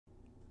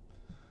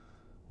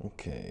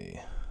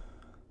Okay,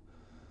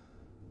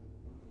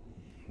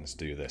 let's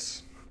do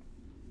this.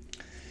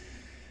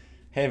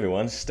 Hey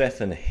everyone,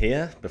 Stefan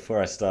here. Before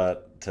I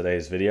start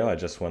today's video, I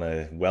just want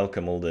to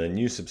welcome all the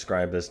new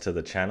subscribers to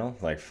the channel.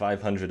 Like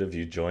 500 of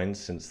you joined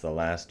since the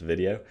last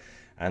video,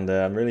 and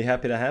I'm really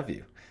happy to have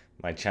you.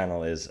 My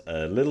channel is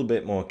a little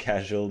bit more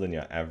casual than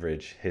your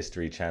average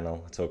history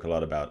channel. I talk a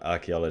lot about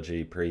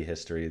archaeology,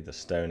 prehistory, the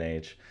Stone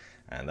Age,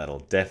 and that'll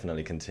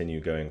definitely continue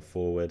going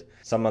forward.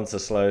 Some months are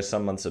slow,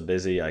 some months are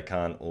busy. I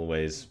can't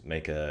always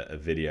make a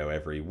video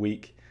every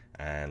week,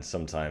 and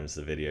sometimes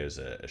the videos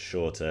are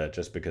shorter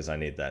just because I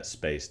need that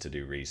space to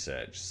do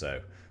research.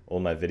 So all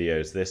my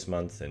videos this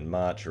month in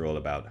March are all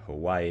about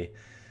Hawaii,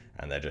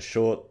 and they're just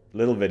short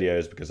little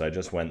videos because I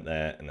just went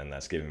there, and then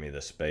that's given me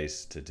the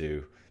space to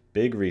do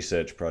big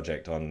research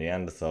project on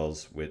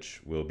Neanderthals,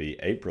 which will be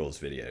April's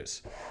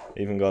videos.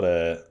 Even got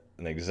an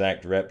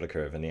exact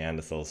replica of a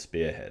Neanderthal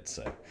spearhead,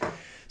 so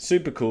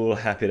super cool,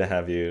 happy to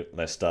have you.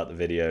 Let's start the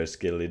video,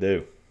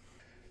 skiddly-doo.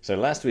 So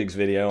last week's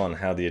video on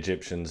how the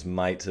Egyptians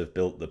might have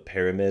built the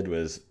pyramid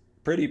was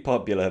pretty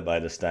popular by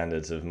the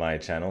standards of my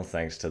channel,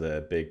 thanks to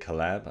the big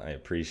collab. I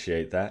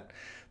appreciate that.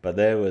 But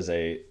there was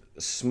a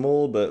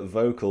small but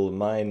vocal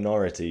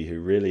minority who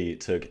really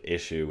took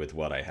issue with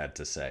what I had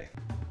to say.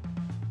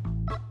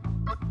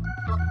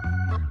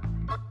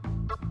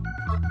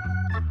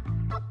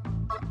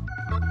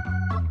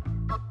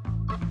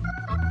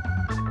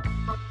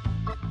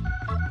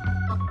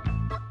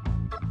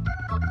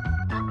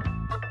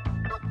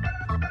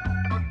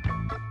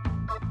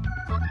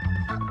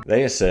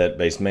 They assert,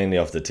 based mainly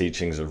off the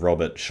teachings of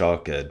Robert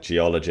Schoch, a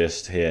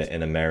geologist here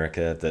in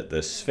America, that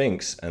the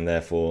Sphinx, and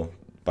therefore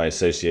by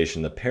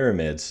association the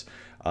pyramids,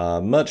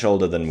 are much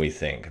older than we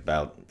think,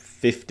 about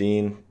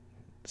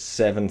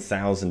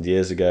 7,000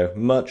 years ago,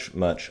 much,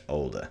 much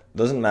older.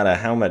 Doesn't matter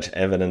how much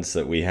evidence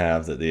that we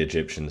have that the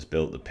Egyptians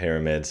built the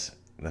pyramids,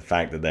 the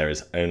fact that there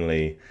is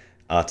only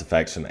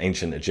artifacts from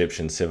ancient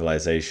Egyptian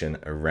civilization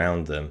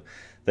around them,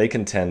 they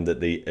contend that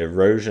the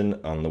erosion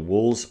on the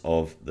walls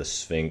of the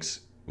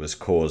Sphinx was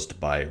caused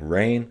by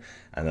rain,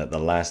 and that the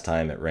last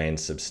time it rained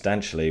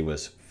substantially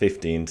was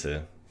 15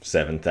 to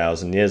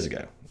 7,000 years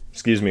ago.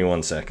 Excuse me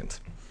 1 second.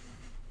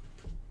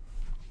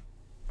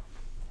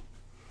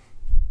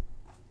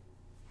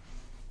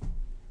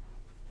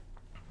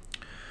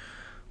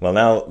 Well,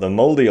 now the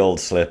moldy old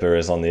slipper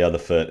is on the other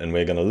foot, and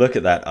we're going to look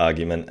at that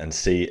argument and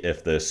see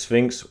if the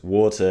Sphinx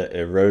water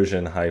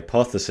erosion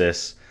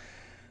hypothesis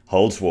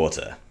holds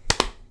water.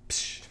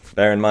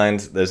 Bear in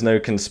mind, there's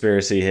no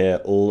conspiracy here.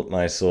 All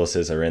my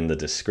sources are in the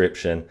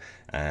description,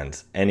 and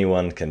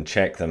anyone can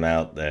check them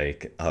out. They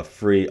are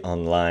free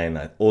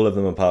online. All of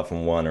them apart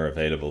from one are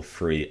available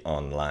free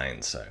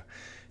online. So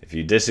if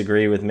you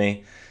disagree with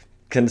me,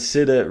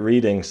 consider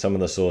reading some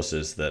of the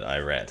sources that I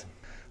read.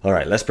 All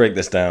right, let's break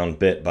this down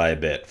bit by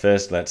bit.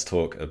 First, let's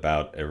talk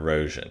about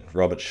erosion.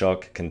 Robert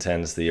Schoch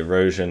contends the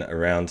erosion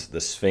around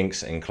the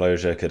Sphinx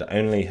enclosure could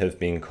only have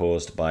been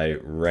caused by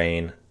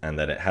rain, and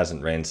that it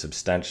hasn't rained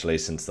substantially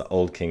since the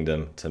Old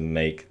Kingdom to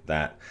make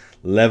that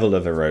level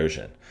of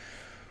erosion.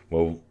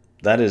 Well,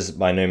 that is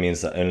by no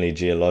means the only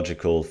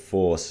geological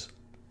force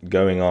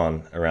going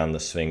on around the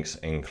Sphinx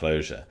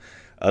enclosure.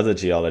 Other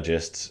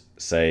geologists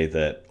say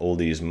that all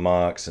these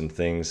marks and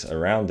things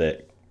around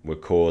it were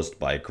caused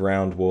by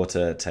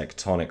groundwater,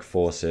 tectonic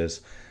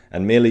forces,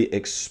 and merely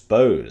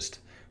exposed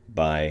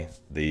by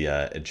the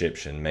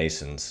Egyptian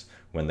masons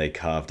when they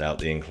carved out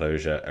the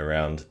enclosure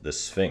around the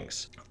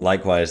Sphinx.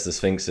 Likewise, the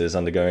Sphinx is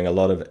undergoing a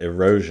lot of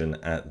erosion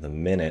at the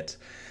minute.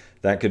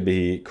 That could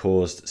be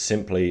caused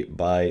simply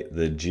by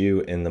the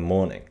dew in the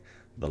morning.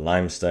 The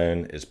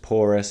limestone is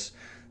porous,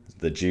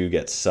 the dew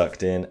gets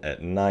sucked in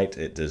at night,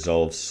 it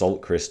dissolves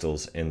salt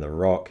crystals in the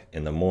rock.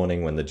 In the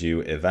morning, when the dew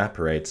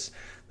evaporates,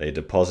 they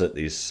deposit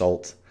these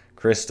salt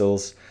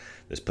crystals.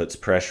 This puts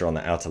pressure on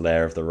the outer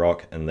layer of the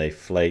rock, and they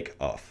flake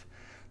off.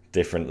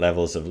 Different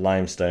levels of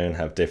limestone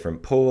have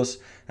different pores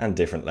and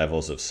different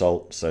levels of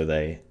salt, so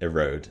they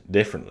erode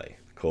differently,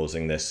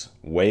 causing this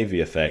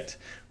wavy effect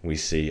we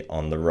see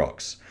on the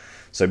rocks.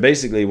 So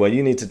basically, what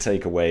you need to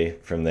take away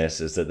from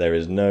this is that there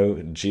is no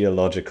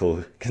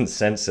geological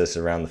consensus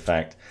around the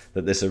fact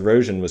that this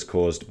erosion was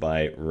caused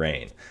by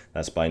rain.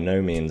 That's by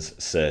no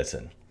means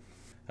certain.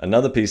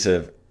 Another piece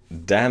of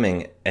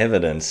damning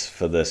evidence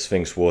for the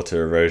Sphinx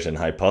water erosion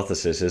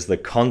hypothesis is the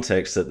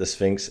context that the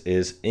Sphinx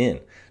is in.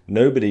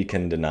 Nobody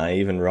can deny,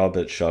 even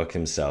Robert Schoch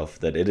himself,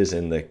 that it is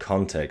in the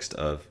context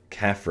of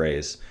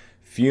Khafre's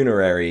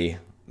funerary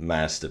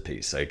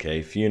masterpiece,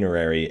 okay?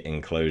 Funerary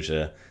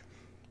enclosure.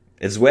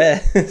 It's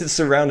where it's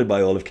surrounded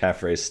by all of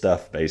Khafre's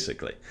stuff,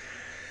 basically.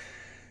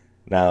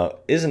 Now,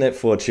 isn't it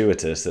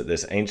fortuitous that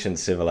this ancient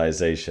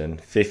civilization,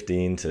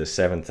 15 to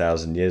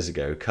 7,000 years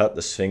ago, cut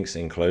the Sphinx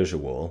enclosure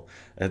wall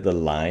at the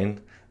line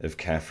of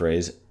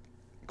Khafre's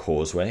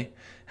causeway?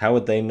 How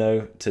would they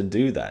know to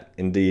do that?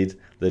 Indeed,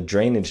 the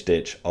drainage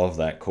ditch of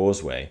that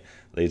causeway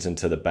leads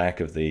into the back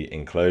of the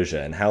enclosure,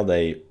 and how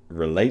they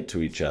relate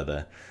to each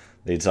other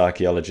leads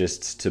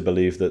archaeologists to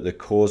believe that the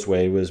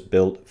causeway was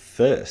built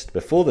first,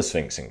 before the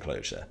Sphinx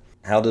enclosure.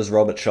 How does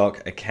Robert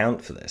Schoch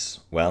account for this?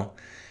 Well,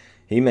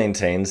 he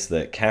maintains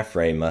that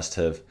Khafre must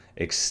have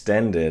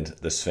extended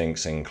the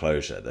Sphinx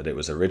enclosure, that it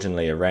was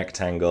originally a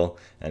rectangle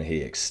and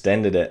he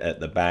extended it at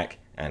the back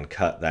and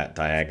cut that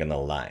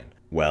diagonal line.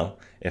 Well,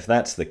 if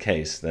that's the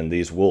case, then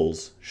these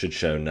walls should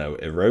show no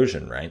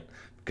erosion, right?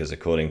 Because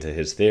according to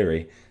his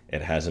theory,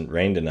 it hasn't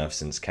rained enough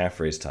since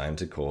Khafre's time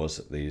to cause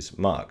these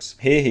marks.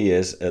 Here he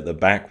is at the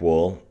back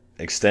wall,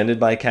 extended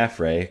by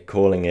Khafre,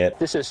 calling it...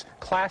 This is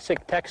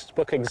classic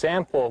textbook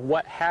example of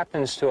what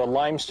happens to a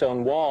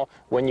limestone wall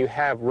when you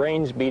have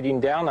rains beating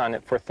down on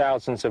it for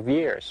thousands of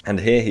years. And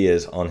here he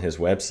is on his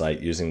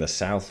website using the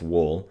south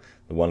wall,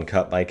 the one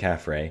cut by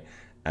Khafre,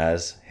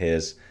 as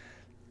his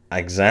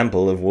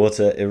example of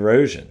water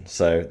erosion.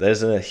 So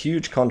there's a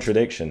huge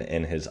contradiction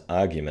in his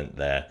argument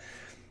there.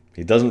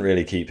 He doesn't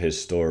really keep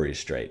his story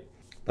straight.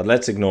 But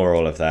let's ignore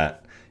all of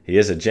that. He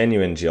is a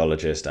genuine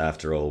geologist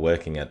after all,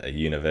 working at a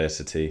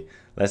university.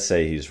 Let's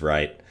say he's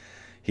right.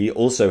 He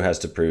also has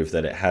to prove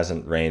that it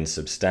hasn't rained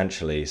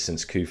substantially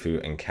since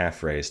Khufu and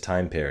Khafre's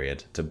time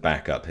period to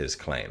back up his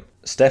claim.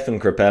 Stefan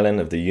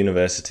of the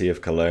University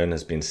of Cologne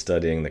has been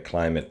studying the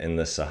climate in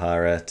the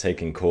Sahara,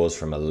 taking cores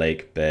from a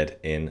lake bed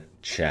in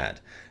Chad.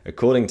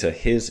 According to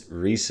his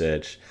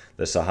research,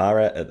 the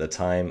Sahara at the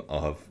time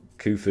of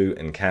Khufu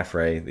and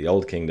Khafre, the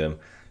Old Kingdom,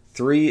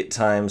 3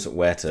 times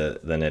wetter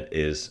than it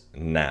is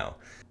now.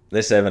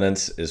 This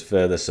evidence is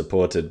further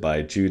supported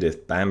by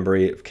Judith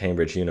Bunbury of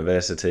Cambridge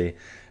University.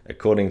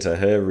 According to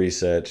her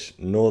research,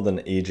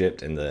 northern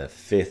Egypt in the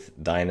 5th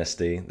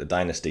dynasty, the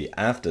dynasty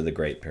after the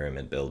Great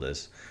Pyramid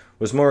builders,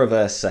 was more of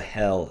a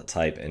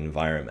Sahel-type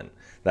environment.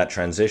 That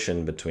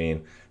transition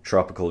between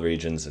tropical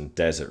regions and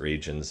desert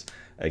regions,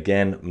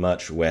 again,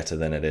 much wetter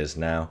than it is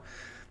now.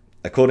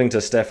 According to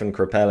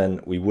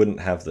Stefan, we wouldn't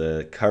have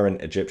the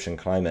current Egyptian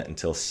climate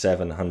until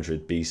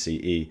 700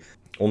 BCE,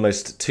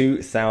 almost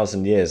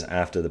 2,000 years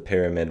after the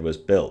pyramid was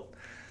built.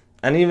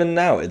 And even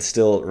now, it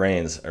still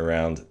rains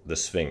around the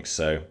Sphinx.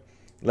 So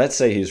let's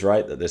say he's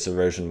right that this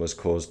erosion was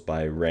caused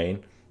by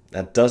rain.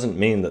 That doesn't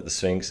mean that the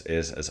Sphinx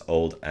is as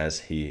old as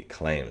he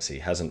claims. He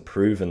hasn't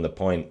proven the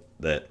point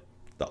that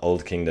the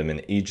Old Kingdom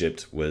in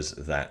Egypt was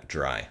that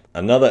dry.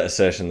 Another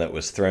assertion that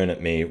was thrown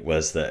at me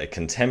was that a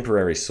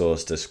contemporary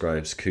source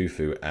describes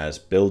Khufu as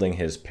building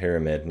his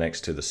pyramid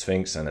next to the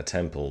Sphinx and a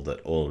temple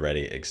that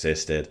already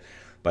existed.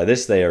 By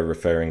this they are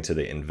referring to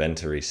the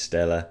Inventory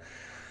Stela.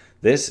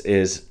 This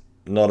is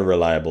not a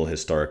reliable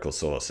historical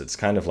source. It's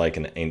kind of like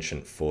an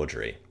ancient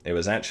forgery. It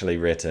was actually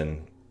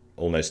written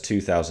almost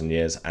 2,000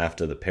 years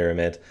after the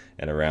pyramid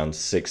in around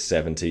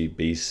 670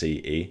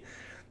 BCE.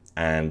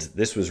 And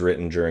this was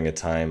written during a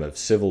time of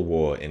civil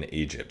war in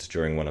Egypt,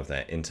 during one of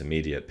their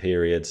intermediate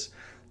periods.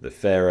 The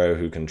pharaoh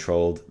who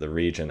controlled the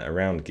region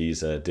around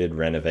Giza did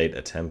renovate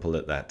a temple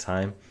at that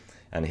time,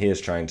 and he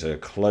is trying to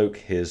cloak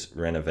his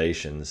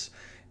renovations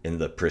in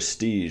the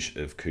prestige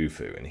of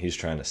Khufu, and he's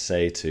trying to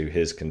say to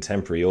his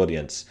contemporary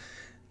audience,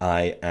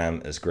 I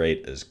am as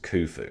great as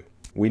Khufu.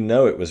 We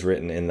know it was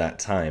written in that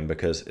time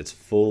because it's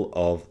full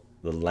of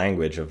the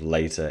language of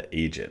later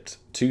Egypt.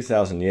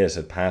 2,000 years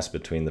had passed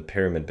between the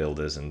pyramid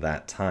builders and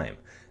that time,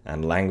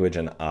 and language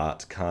and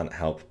art can't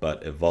help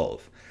but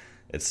evolve.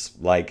 It's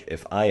like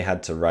if I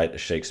had to write a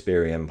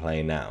Shakespearean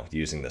play now,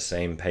 using the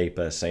same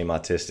paper, same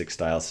artistic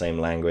style, same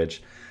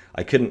language,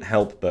 I couldn't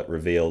help but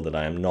reveal that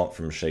I am not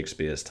from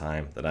Shakespeare's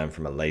time, that I'm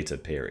from a later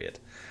period.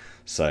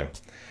 So,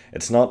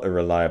 it's not a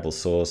reliable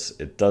source,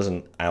 it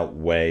doesn't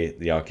outweigh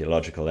the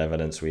archaeological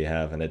evidence we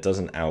have, and it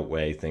doesn't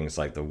outweigh things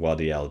like the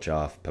Wadi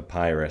al-Jarf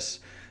papyrus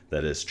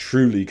that is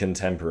truly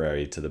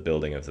contemporary to the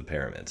building of the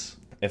pyramids.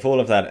 If all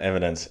of that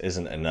evidence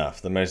isn't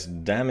enough, the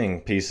most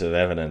damning piece of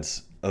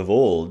evidence of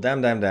all,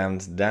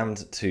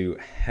 damned to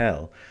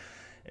hell,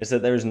 is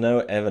that there is no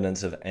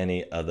evidence of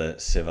any other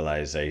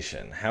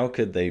civilization. How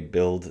could they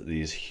build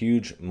these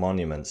huge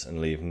monuments and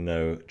leave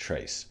no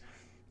trace?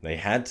 They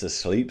had to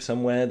sleep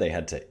somewhere, they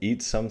had to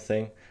eat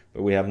something,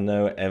 but we have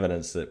no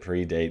evidence that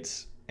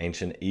predates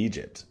ancient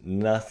Egypt.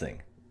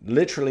 Nothing.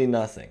 Literally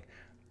nothing.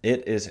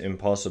 It is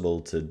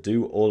impossible to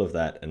do all of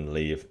that and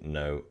leave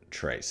no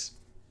trace.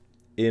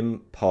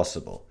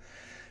 Impossible.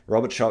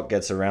 Robert Schoch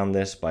gets around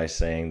this by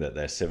saying that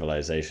their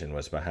civilization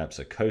was perhaps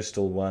a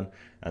coastal one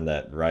and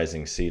that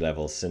rising sea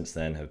levels since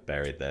then have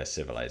buried their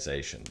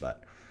civilization.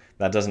 But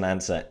that doesn't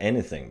answer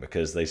anything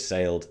because they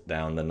sailed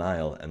down the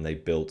Nile and they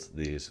built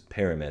these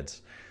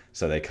pyramids.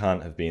 So they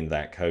can't have been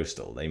that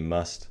coastal. They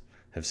must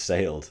have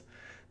sailed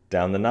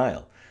down the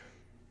Nile.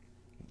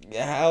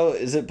 How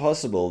is it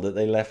possible that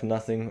they left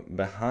nothing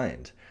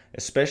behind?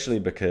 Especially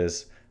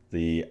because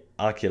the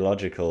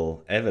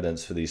archaeological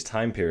evidence for these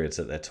time periods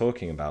that they're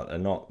talking about are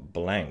not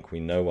blank. We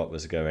know what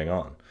was going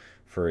on.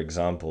 For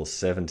example,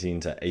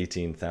 17 to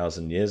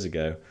 18,000 years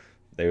ago,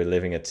 they were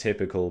living a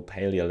typical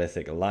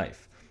Paleolithic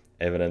life.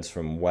 Evidence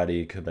from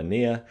Wadi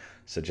Kubaniya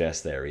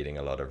suggests they're eating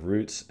a lot of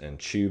roots and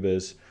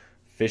tubers,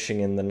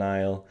 fishing in the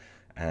Nile,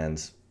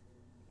 and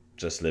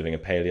just living a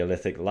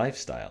Paleolithic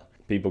lifestyle.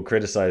 People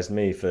criticized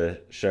me for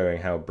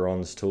showing how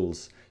bronze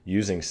tools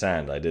using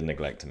sand, I did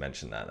neglect to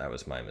mention that, that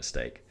was my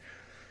mistake.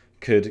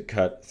 could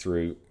cut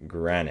through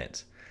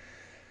granite.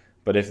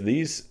 But if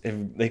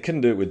they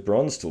couldn't do it with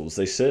bronze tools,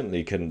 they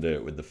certainly couldn't do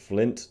it with the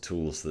flint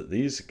tools that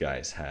these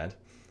guys had.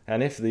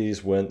 And if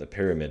these weren't the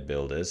pyramid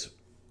builders,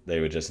 they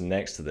were just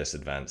next to this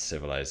advanced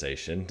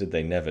civilization, did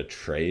they never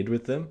trade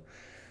with them?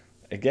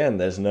 Again,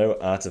 there's no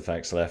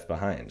artifacts left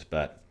behind,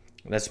 but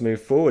let's move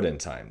forward in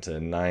time to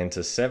 9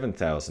 to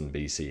 7000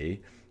 BCE.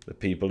 The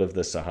people of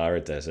the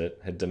Sahara Desert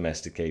had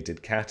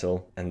domesticated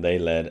cattle, and they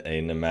led a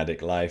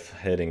nomadic life,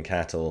 herding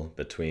cattle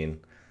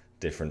between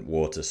different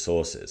water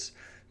sources.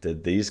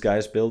 Did these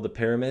guys build the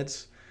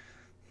pyramids?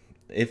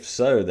 If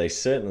so, they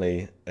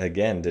certainly,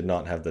 again, did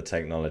not have the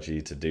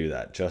technology to do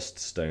that, just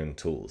stone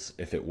tools.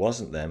 If it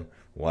wasn't them,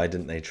 why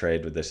didn't they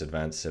trade with this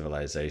advanced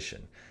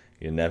civilization?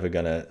 You're never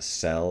going to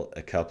sell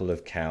a couple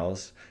of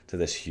cows to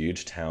this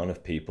huge town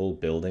of people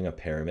building a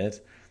pyramid?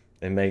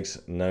 It makes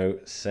no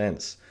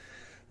sense.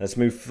 Let's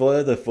move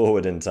further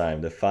forward in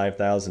time to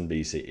 5000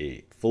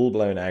 BCE.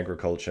 Full-blown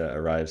agriculture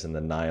arrives in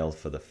the Nile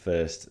for the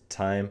first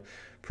time,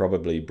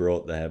 probably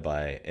brought there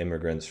by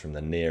immigrants from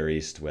the Near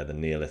East, where the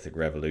Neolithic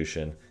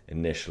Revolution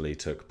initially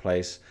took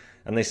place,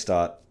 and they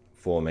start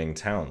forming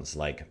towns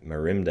like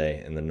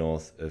Merimde in the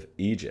north of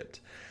Egypt.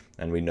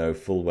 And we know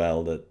full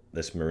well that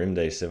this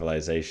Merimde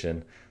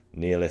civilization,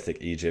 Neolithic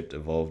Egypt,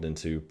 evolved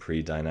into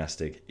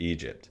pre-dynastic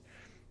Egypt.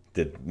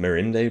 Did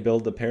Merimde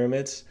build the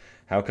pyramids?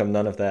 How come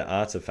none of their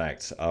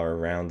artifacts are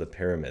around the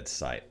pyramid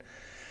site?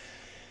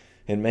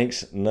 It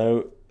makes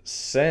no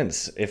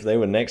sense. If they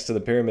were next to the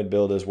pyramid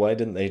builders, why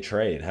didn't they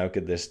trade? How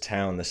could this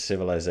town, this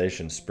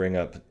civilization, spring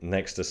up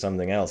next to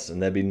something else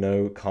and there be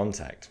no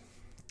contact?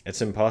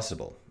 It's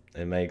impossible.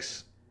 It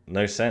makes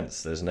no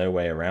sense. There's no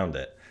way around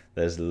it.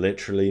 There's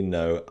literally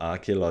no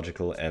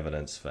archaeological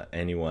evidence for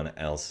anyone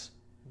else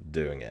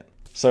doing it.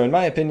 So in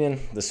my opinion,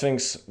 the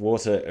Sphinx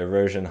water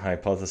erosion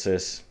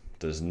hypothesis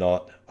does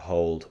not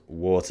hold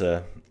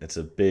water. It's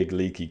a big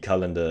leaky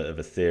colander of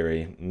a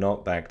theory,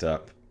 not backed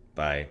up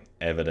by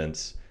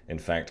evidence. In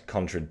fact,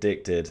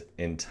 contradicted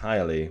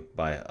entirely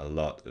by a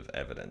lot of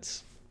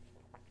evidence.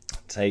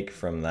 Take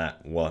from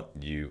that what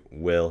you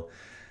will.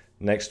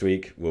 Next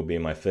week will be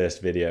my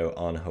first video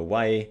on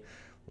Hawaii.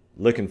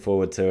 Looking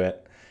forward to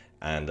it.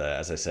 And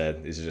as I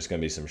said, these are just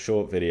going to be some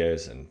short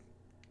videos. And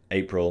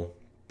April,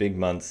 big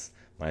month,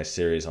 my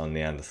series on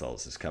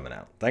Neanderthals is coming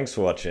out. Thanks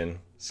for watching.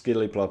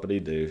 Skilly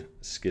ploppity do,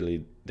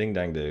 skilly ding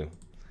dang do,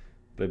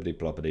 blibbity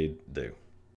ploppity do.